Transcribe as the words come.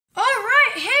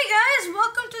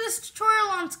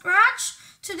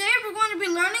Today we're going to be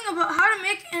learning about how to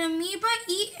make an amoeba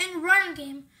eat and run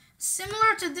game,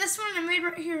 similar to this one I made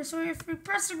right here. So if we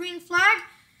press the green flag,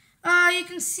 you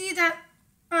can see that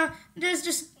there's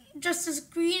just this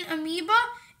green amoeba,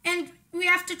 and we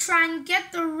have to try and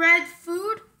get the red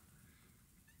food.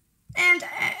 And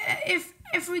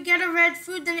if we get a red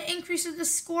food, then it increases the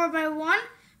score by 1.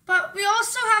 But we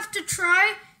also have to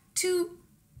try to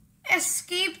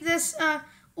escape this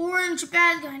orange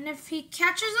bad guy. And if he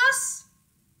catches us,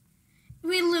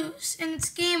 we lose, and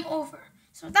it's game over.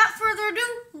 So without further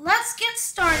ado, let's get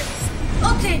started.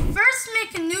 Okay, first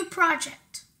make a new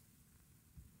project.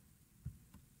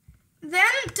 Then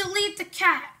delete the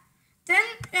cat. Then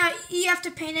you have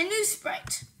to paint a new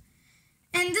sprite.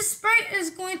 And this sprite is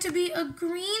going to be a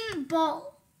green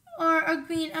ball or a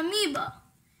green amoeba.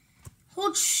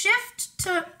 Hold shift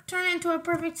to turn into a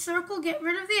perfect circle, get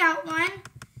rid of the outline,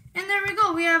 and there we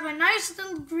go. We have a nice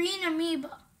little green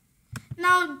amoeba.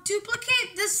 Now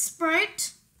duplicate this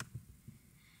sprite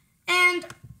and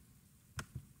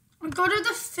go to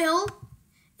the fill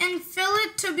and fill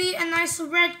it to be a nice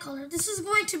red color. This is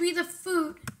going to be the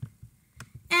food.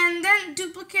 And then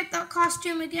duplicate that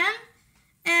costume again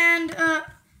and go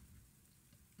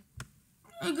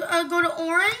to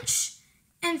orange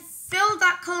and fill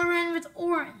that color in with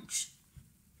orange.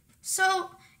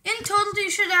 So in total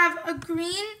you should have a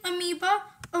green amoeba,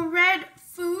 a red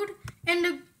food, and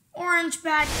an orange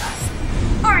bad guy.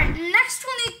 Alright, next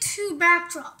we'll need 2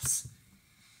 backdrops.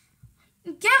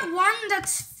 Get one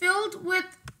that's filled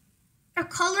with a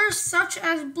color such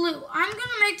as blue. I'm going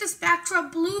to make this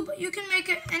backdrop blue, but you can make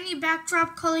it any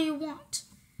backdrop color you want.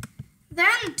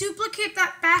 Then duplicate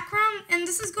that background, and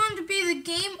this is going to be the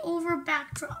game over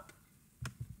backdrop.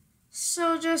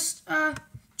 So just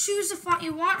choose the font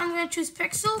you want. I'm going to choose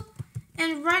Pixel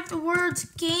and write the words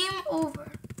game over.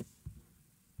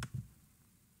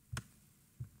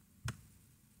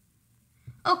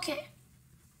 Okay.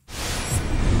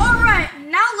 Alright,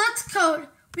 now let's code.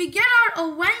 We get out a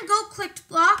when go clicked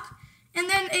block and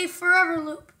then a forever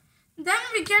loop. Then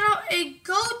we get out a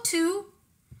go to,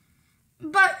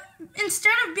 but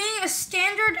instead of being a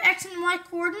standard X and Y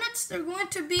coordinates, they're going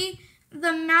to be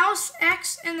the mouse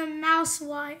X and the mouse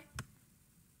Y.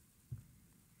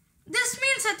 This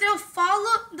means that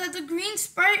the green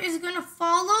sprite is going to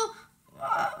follow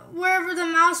wherever the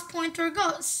mouse pointer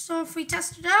goes. So if we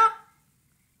test it out,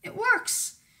 it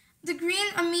works. The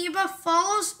green amoeba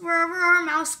follows wherever our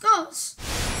mouse goes.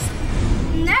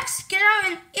 Next, get out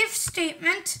an if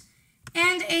statement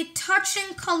and a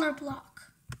touching color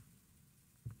block.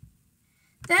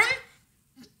 Then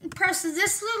press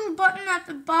this little button at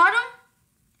the bottom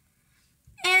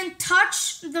and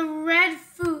touch the red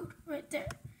food right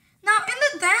there. Now in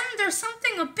the then, there's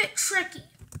something a bit tricky.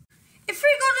 If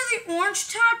we go to the orange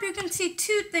tab, you can see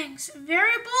 2 things,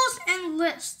 variables and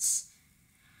lists.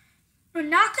 We're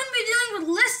not going to be dealing with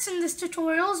lists in this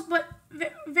tutorials, but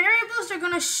variables are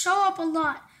going to show up a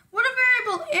lot. What a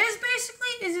variable is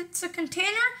basically is it's a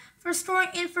container for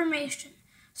storing information.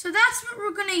 So that's what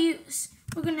we're going to use.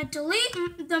 We're going to delete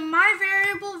the my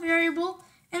variable,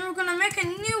 and we're going to make a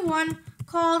new one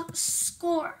called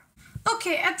score.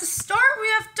 Okay, at the start we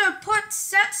have to put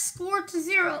set score to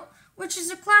 0, which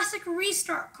is a classic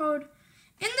restart code.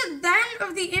 In the then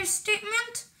of the if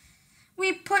statement,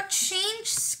 we put change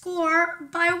score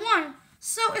by 1.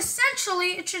 So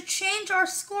essentially, it should change our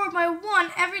score by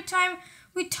 1 every time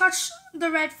we touch the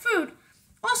red food.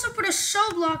 Also put a show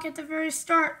block at the very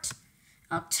start.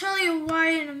 I'll tell you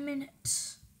why in a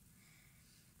minute.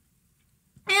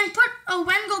 And put a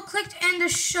when go clicked and a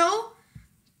show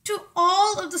to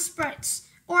all of the sprites.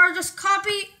 Or just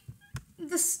copy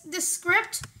this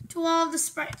script to all of the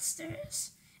sprites there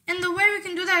is. And the way we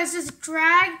can do that is just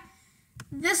drag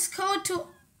this code to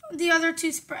the other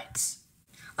 2 sprites.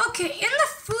 Okay, in the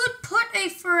food, put a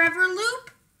forever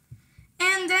loop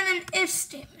and then an if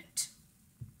statement.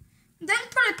 Then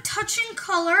put a touching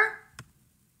color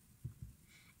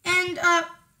and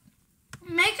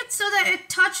make it so that it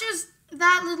touches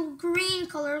that little green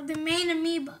color, the main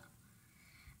amoeba.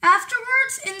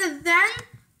 Afterwards, in the then,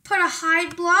 put a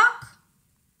hide block,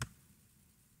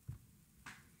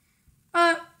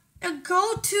 a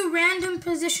go to random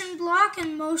position block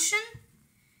and motion,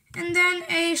 and then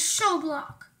a show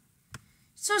block.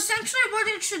 So essentially what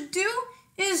it should do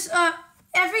is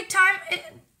every time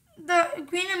the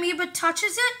green amoeba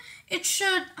touches it, it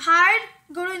should hide,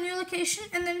 go to a new location,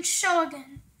 and then show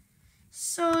again.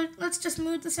 So let's just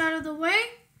move this out of the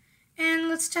way and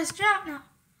let's test it out now.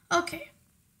 Okay.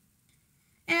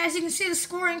 And as you can see, the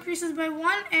score increases by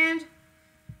 1 and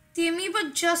the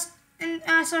amoeba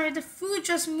the food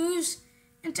just moves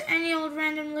into any old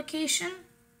random location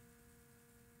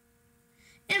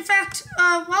In fact,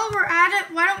 while we're at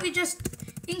it, why don't we just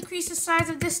increase the size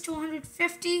of this to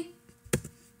 150?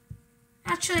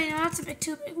 Actually, no, that's a bit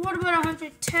too big. What about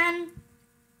 110?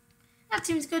 That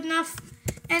seems good enough.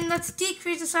 And let's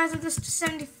decrease the size of this to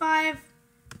 75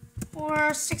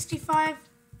 or 65.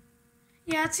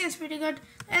 Yeah, that seems pretty good.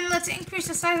 And let's increase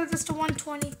the size of this to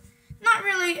 120. Not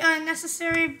really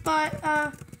necessary, but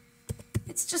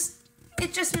it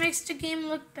just makes the game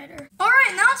look better.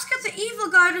 Alright, now let's get the evil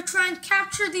guy to try and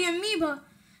capture the amoeba.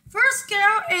 First, get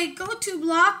out a go-to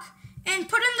block and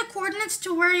put in the coordinates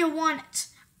to where you want it.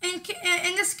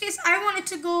 In this case, I want it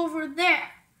to go over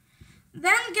there.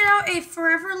 Then get out a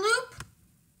forever loop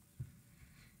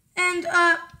and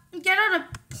get out a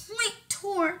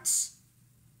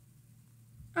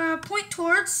point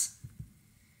towards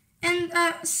and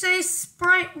say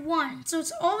sprite 1. So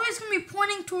it's always going to be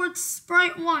pointing towards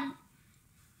sprite 1.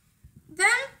 Then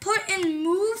put in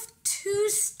move 2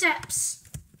 steps.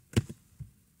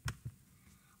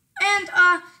 And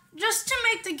just to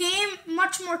make the game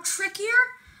much more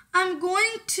trickier, I'm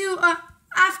going to,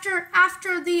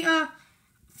 after the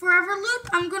forever loop,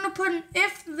 I'm going to put an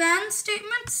if-then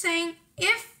statement saying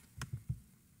if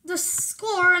the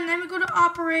score, and then we go to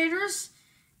operators,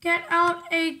 get out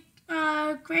a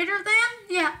greater than?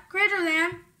 Yeah, greater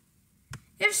than.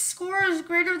 If score is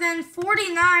greater than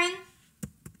 49,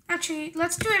 actually,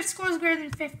 let's do if score is greater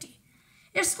than 50.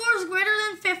 If score is greater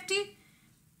than 50,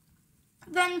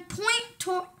 then point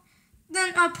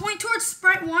towards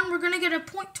sprite 1. We're going to get a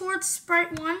point towards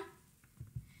sprite 1.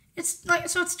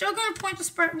 So it's still going to point to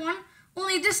sprite 1,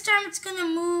 only this time it's going to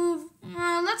move,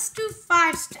 let's do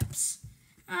 5 steps.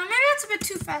 Maybe that's a bit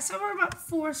too fast, so we're about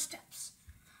 4 steps.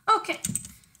 Okay,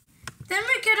 then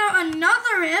we get out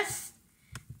another if,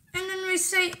 and then we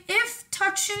say if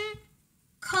touching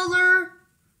color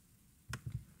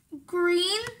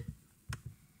green,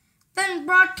 then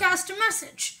broadcast a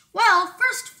message. Well,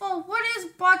 first of all, what is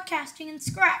broadcasting in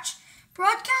Scratch?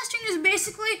 Broadcasting is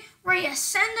basically where you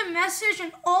send a message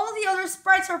and all the other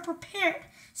sprites are prepared,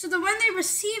 so that when they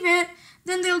receive it,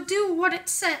 then they'll do what it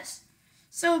says.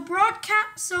 So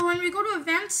when we go to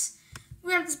events,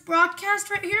 we have this broadcast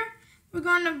right here. We're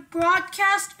going to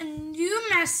broadcast a new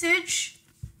message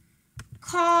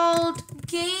called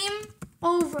game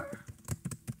over.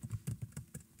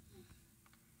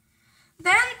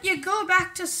 Then you go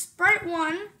back to sprite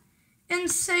 1 and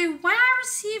say, when I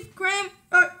receive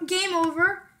game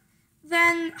over,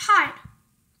 then hide.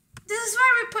 This is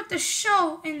why we put the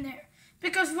show in there.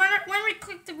 Because when we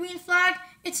click the green flag,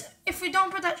 if we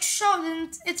don't put that show,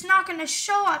 then it's not going to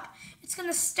show up. It's going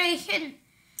to stay hidden.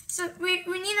 So we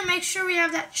need to make sure we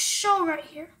have that show right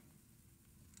here.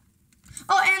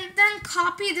 Oh, and then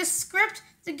copy this script,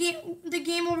 the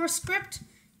game over script,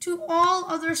 to all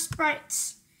other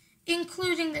sprites,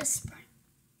 including this sprite.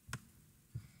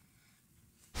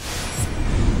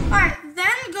 Alright,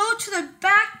 then go to the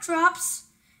backdrops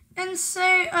and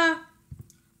say,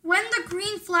 when the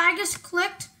green flag is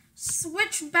clicked,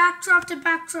 switch backdrop to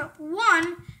backdrop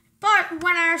 1, but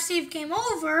when I receive game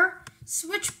over,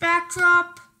 switch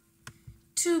backdrop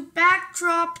to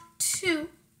backdrop 2.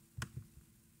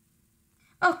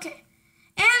 Okay,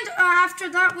 and after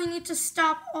that we need to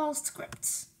stop all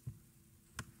scripts.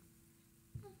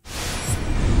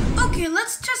 Okay,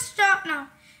 let's test it out now.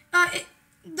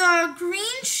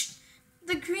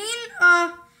 The green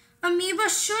amoeba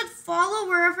should follow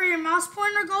wherever your mouse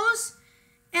pointer goes,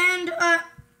 and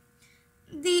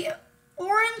the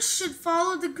orange should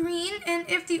follow the green, and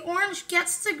if the orange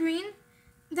gets the green,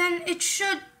 then it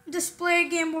should display a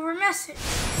game over message.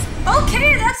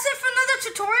 Okay, that's it for another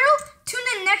tutorial. Tune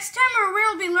in next time where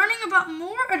we'll be learning about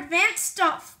more advanced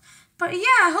stuff. But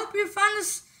yeah, I hope you found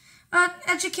this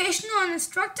educational and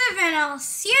instructive, and I'll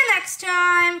see you next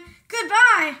time.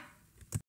 Goodbye.